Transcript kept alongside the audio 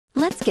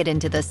Let's get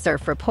into the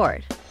surf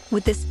report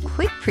with this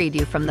quick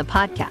preview from the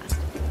podcast.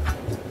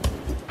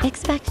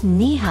 Expect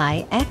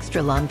knee-high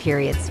extra long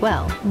period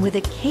swell with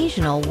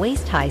occasional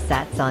waist-high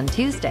sets on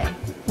Tuesday,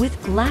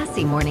 with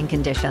glassy morning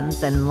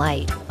conditions and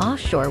light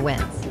offshore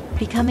winds,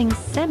 becoming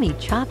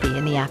semi-choppy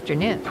in the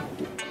afternoon.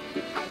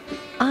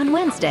 On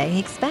Wednesday,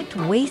 expect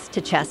waist to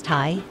chest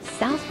high,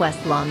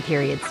 southwest long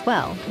period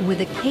swell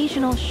with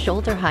occasional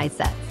shoulder high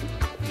sets,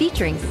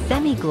 featuring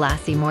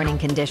semi-glassy morning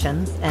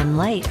conditions and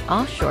light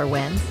offshore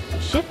winds,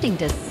 shifting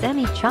to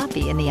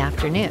semi-choppy in the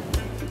afternoon.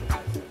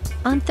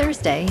 On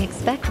Thursday,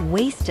 expect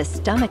waist to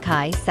stomach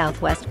high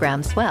southwest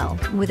ground swell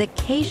with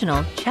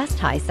occasional chest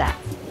high sets,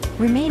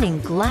 remaining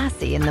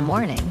glassy in the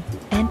morning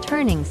and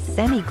turning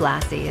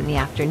semi-glassy in the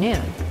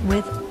afternoon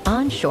with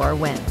onshore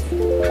winds.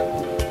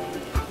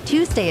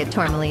 Tuesday at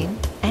Tourmaline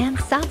and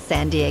South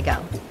San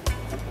Diego.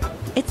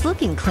 It's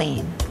looking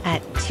clean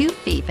at 2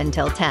 feet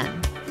until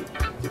 10.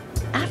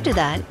 After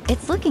that,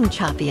 it's looking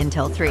choppy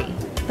until 3,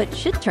 but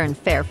should turn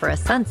fair for a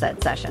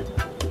sunset session.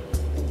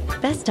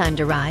 Best time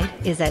to ride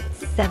is at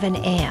 7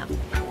 a.m.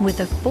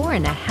 with a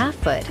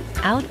 4.5-foot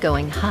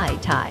outgoing high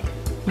tide,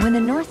 when the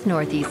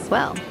north-northeast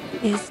swell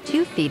is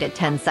 2 feet at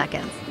 10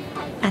 seconds,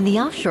 and the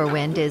offshore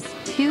wind is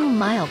 2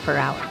 miles per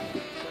hour.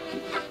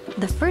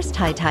 The first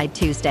high tide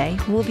Tuesday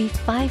will be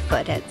 5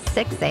 foot at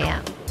 6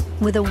 a.m.,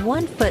 with a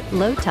 1 foot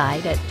low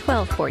tide at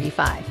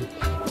 12:45.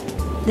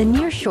 The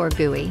nearshore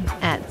buoy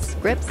at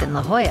Scripps in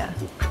La Jolla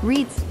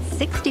reads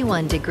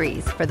 61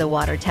 degrees for the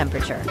water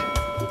temperature.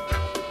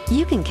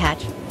 You can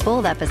catch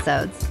full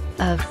episodes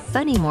of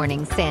Sunny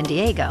Morning San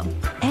Diego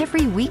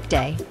every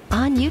weekday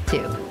on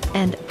YouTube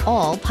and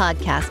all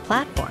podcast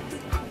platforms.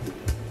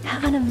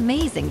 Have an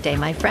amazing day,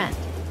 my friend.